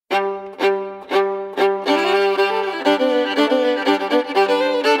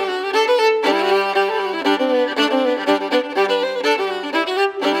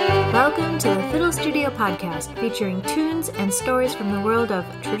featuring tunes and stories from the world of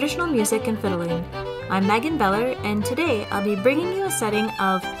traditional music and fiddling. I'm Megan Beller, and today I'll be bringing you a setting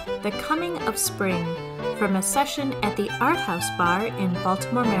of The Coming of Spring from a session at the Art House Bar in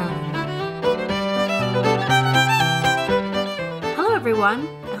Baltimore, Maryland. Hello everyone,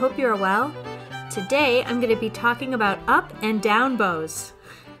 I hope you're well. Today I'm going to be talking about up and down bows.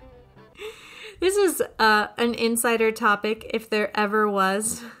 This is an insider topic if there ever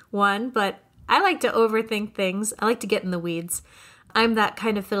was one, but I like to overthink things. I like to get in the weeds. I'm that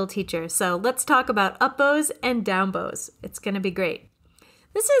kind of fiddle teacher. So let's talk about up bows and down bows. It's going to be great.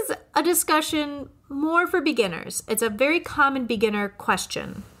 This is a discussion more for beginners. It's a very common beginner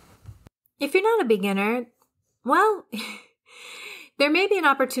question. If you're not a beginner, well, there may be an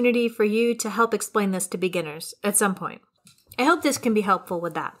opportunity for you to help explain this to beginners at some point. I hope this can be helpful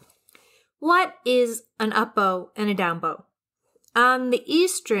with that. What is an up bow and a down bow? On the E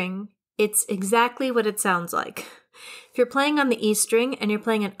string, it's exactly what it sounds like. If you're playing on the E string and you're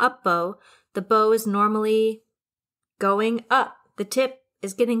playing an up bow, the bow is normally going up. The tip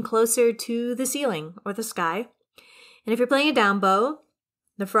is getting closer to the ceiling or the sky. And if you're playing a down bow,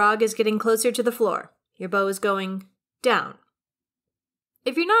 the frog is getting closer to the floor. Your bow is going down.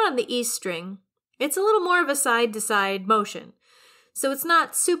 If you're not on the E string, it's a little more of a side-to-side motion. So it's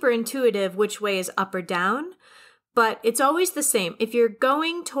not super intuitive which way is up or down, but it's always the same. If you're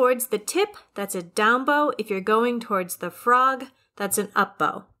going towards the tip, that's a down bow. If you're going towards the frog, that's an up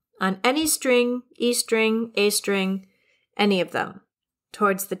bow. On any string, E string, A string, any of them.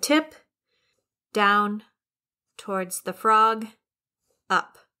 Towards the tip, down, towards the frog,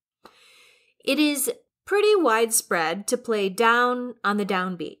 up. It is pretty widespread to play down on the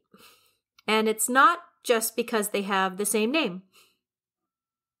downbeat. And it's not just because they have the same name.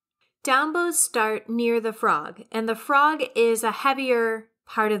 Down bows start near the frog, and the frog is a heavier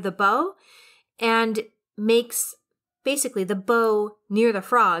part of the bow and makes, basically the bow near the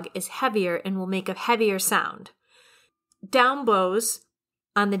frog is heavier and will make a heavier sound. Down bows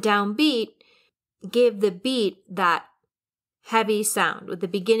on the downbeat give the beat that heavy sound, with the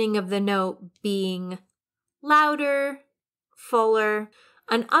beginning of the note being louder, fuller.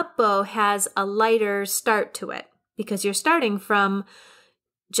 An up bow has a lighter start to it because you're starting from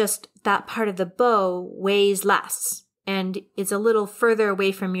just that part of the bow weighs less and it's a little further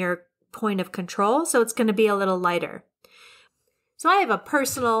away from your point of control, so it's going to be a little lighter. So I have a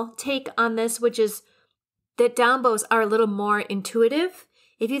personal take on this, which is that down bows are a little more intuitive.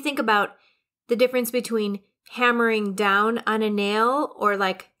 If you think about the difference between hammering down on a nail or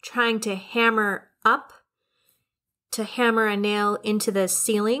like trying to hammer up to hammer a nail into the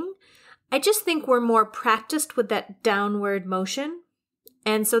ceiling, I just think we're more practiced with that downward motion.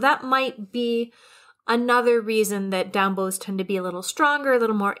 And so that might be another reason that down bows tend to be a little stronger, a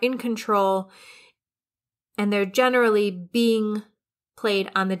little more in control, and they're generally being played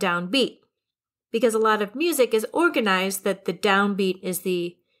on the downbeat. Because a lot of music is organized that the downbeat is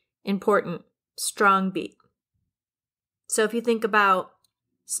the important strong beat. So if you think about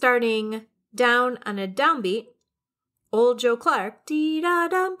starting down on a downbeat, old Joe Clark,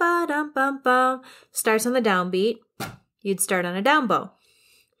 dee-da-dum-ba-dum-bum-bum, starts on the downbeat, you'd start on a down bow.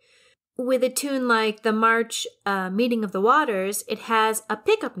 With a tune like the March Meeting of the Waters, it has a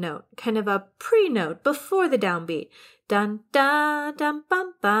pickup note, kind of a pre-note before the downbeat. Dun da dum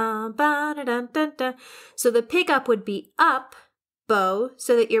bum bum ba da dun dun dun. So the pickup would be up bow,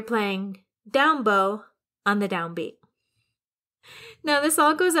 so that you're playing down bow on the downbeat. Now this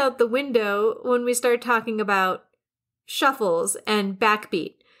all goes out the window when we start talking about shuffles and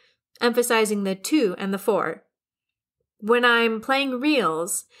backbeat, emphasizing the 2 and the 4. When I'm playing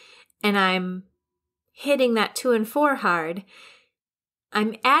reels and I'm hitting that 2 and 4 hard,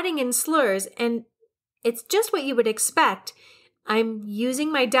 I'm adding in slurs, and it's just what you would expect. I'm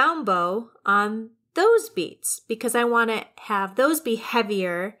using my down bow on those beats because I want to have those be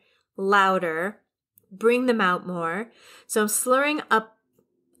heavier, louder, bring them out more. So I'm slurring up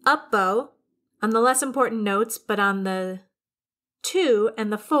bow on the less important notes, but on the 2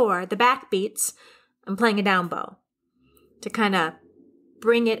 and the 4, the backbeats, I'm playing a down bow to kind of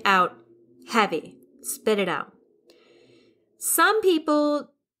bring it out heavy, spit it out. Some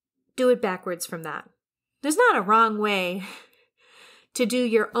people do it backwards from that. There's not a wrong way to do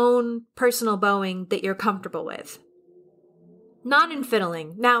your own personal bowing that you're comfortable with. Not in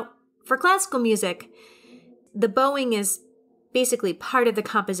fiddling. Now, for classical music, the bowing is basically part of the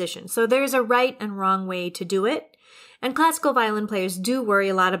composition. So there's a right and wrong way to do it. And classical violin players do worry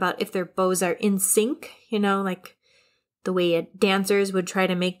a lot about if their bows are in sync, like the way dancers would try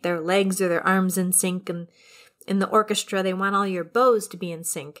to make their legs or their arms in sync. And in the orchestra, they want all your bows to be in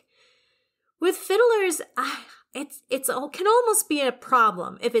sync. With fiddlers, it can almost be a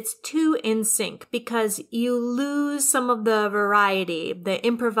problem if it's too in sync because you lose some of the variety, the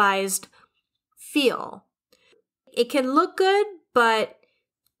improvised feel. It can look good, but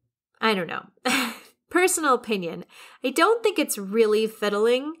I don't know. Personal opinion. I don't think it's really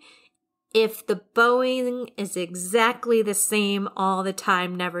fiddling if the bowing is exactly the same all the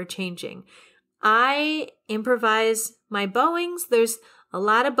time, never changing. I improvise my bowings. There's a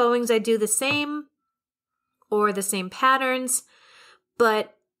lot of bowings I do the same or the same patterns,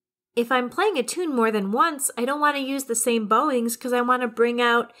 but if I'm playing a tune more than once, I don't want to use the same bowings because I want to bring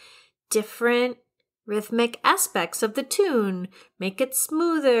out different rhythmic aspects of the tune, make it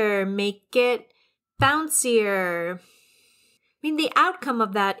smoother, make it bouncier. I mean, the outcome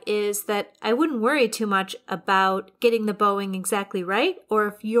of that is that I wouldn't worry too much about getting the bowing exactly right, or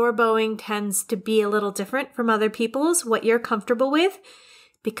if your bowing tends to be a little different from other people's, what you're comfortable with,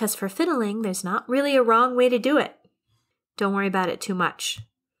 because for fiddling, there's not really a wrong way to do it. Don't worry about it too much.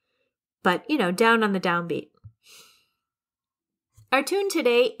 But, down on the downbeat. Our tune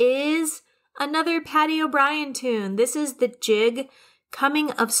today is another Paddy O'Brien tune. This is the jig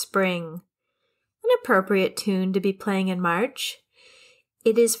Coming of Spring. An appropriate tune to be playing in March.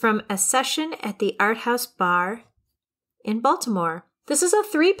 It is from a session at the Art House Bar in Baltimore. This is a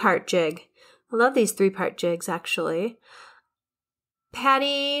 3-part jig. I love these 3-part jigs, actually.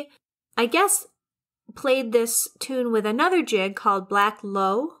 Paddy, I guess, played this tune with another jig called Black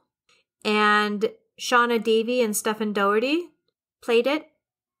Low, and Seána, Davey, and Stephen Doherty played it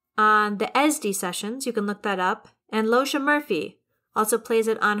on the ESD sessions. You can look that up. And Líosa Murphy also plays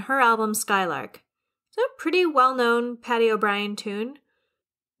it on her album Skylark. It's a pretty well-known Paddy O'Brien tune.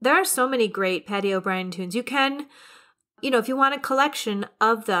 There are so many great Paddy O'Brien tunes. You can, if you want a collection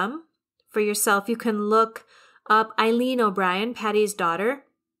of them for yourself, you can look up Eileen O'Brien, Paddy's daughter,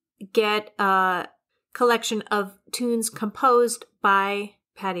 get a collection of tunes composed by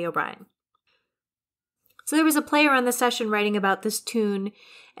Paddy O'Brien. So there was a player on the session writing about this tune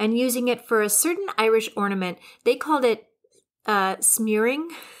and using it for a certain Irish ornament. They called it smearing.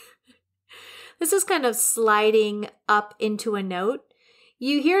 This is kind of sliding up into a note.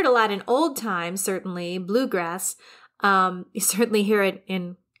 You hear it a lot in old time, certainly, bluegrass. You certainly hear it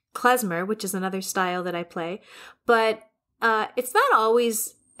in klezmer, which is another style that I play. But it's not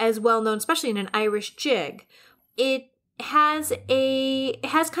always as well known, especially in an Irish jig. It has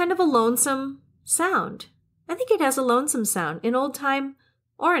kind of a lonesome sound. I think it has a lonesome sound in old time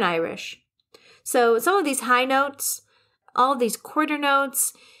or in Irish. So some of these high notes, all of these quarter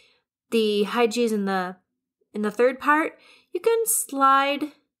notes, the high G's in the third part, you can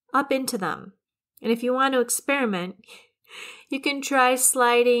slide up into them. And if you want to experiment, you can try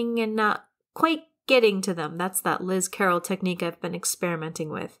sliding and not quite getting to them. That's that Liz Carroll technique I've been experimenting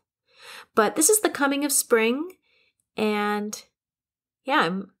with. But this is the coming of spring, and yeah,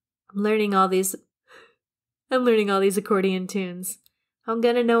 I'm learning all these accordion tunes. I'm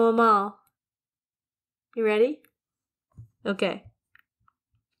gonna know them all. You ready? Okay.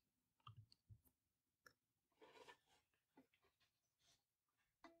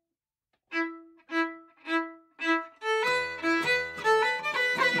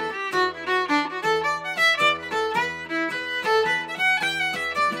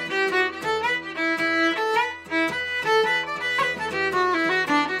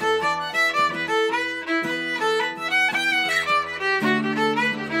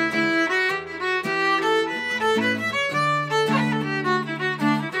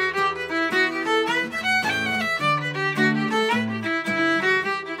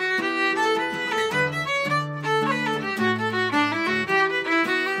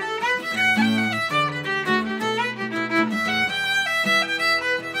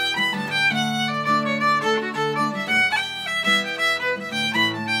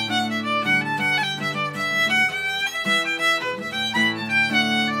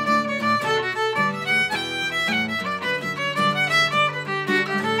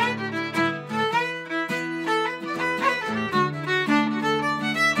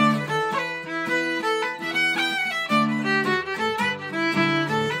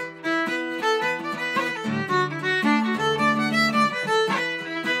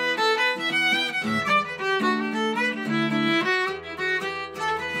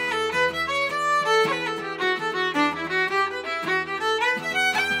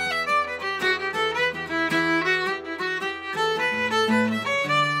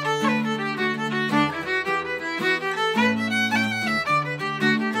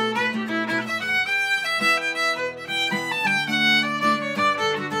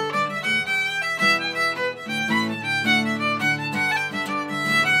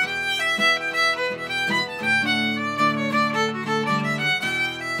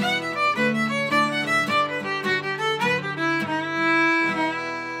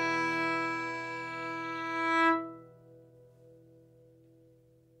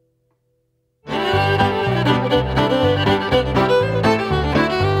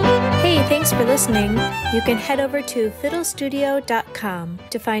 listening, you can head over to fiddlestudio.com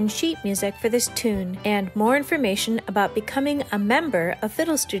to find sheet music for this tune and more information about becoming a member of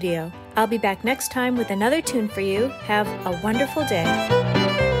Fiddle Studio. I'll be back next time with another tune for you. Have a wonderful day.